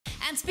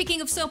And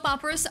speaking of soap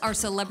operas, our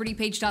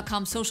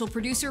CelebrityPage.com social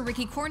producer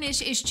Ricky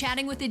Cornish is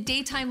chatting with a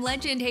daytime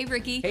legend. Hey,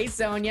 Ricky. Hey,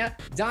 Sonia.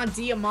 Don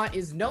Diamont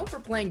is known for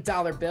playing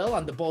Dollar Bill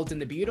on The Bold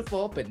and the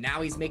Beautiful, but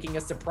now he's making a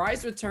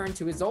surprise return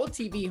to his old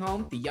TV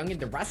home, The Young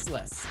and the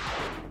Restless.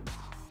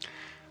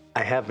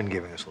 I have been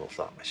giving this a little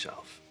thought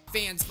myself.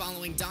 Fans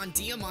following Don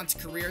Diamant's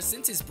career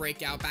since his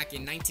breakout back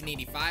in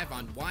 1985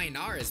 on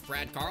Y&R as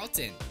Brad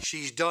Carlton.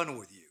 She's done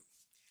with you,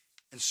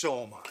 and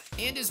so am I.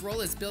 And his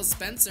role as Bill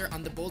Spencer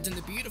on The Bold and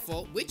the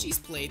Beautiful, which he's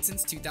played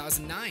since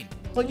 2009.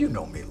 Well, you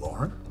know me,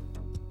 Lauren.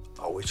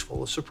 Always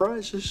full of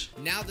surprises.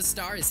 Now the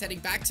star is heading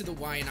back to the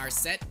Y&R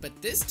set, but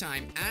this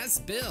time as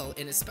Bill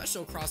in a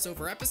special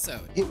crossover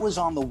episode. It was,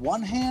 on the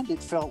one hand,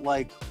 it felt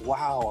like,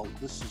 wow,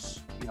 this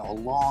is, a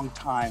long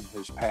time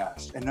has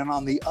passed. And then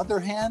on the other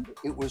hand,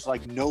 it was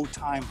like no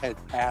time had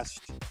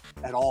passed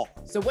at all.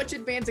 So what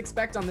should fans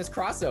expect on this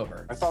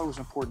crossover? I thought it was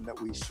important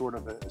that we sort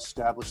of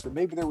established that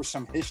maybe there was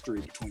some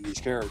history between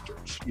these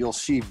characters. You'll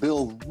see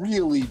Bill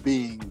really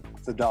being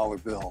the dollar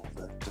bill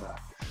that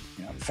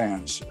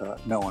fans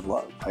know and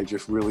love. I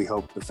just really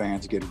hope the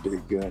fans get a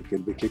big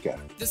kick out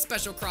of it. The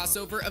special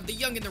crossover of The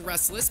Young and the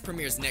Restless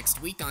premieres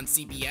next week on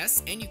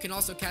CBS, and you can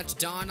also catch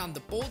Dawn on The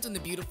Bold and the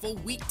Beautiful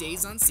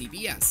weekdays on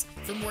CBS.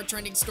 For more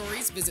trending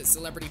stories, visit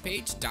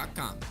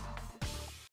CelebrityPage.com.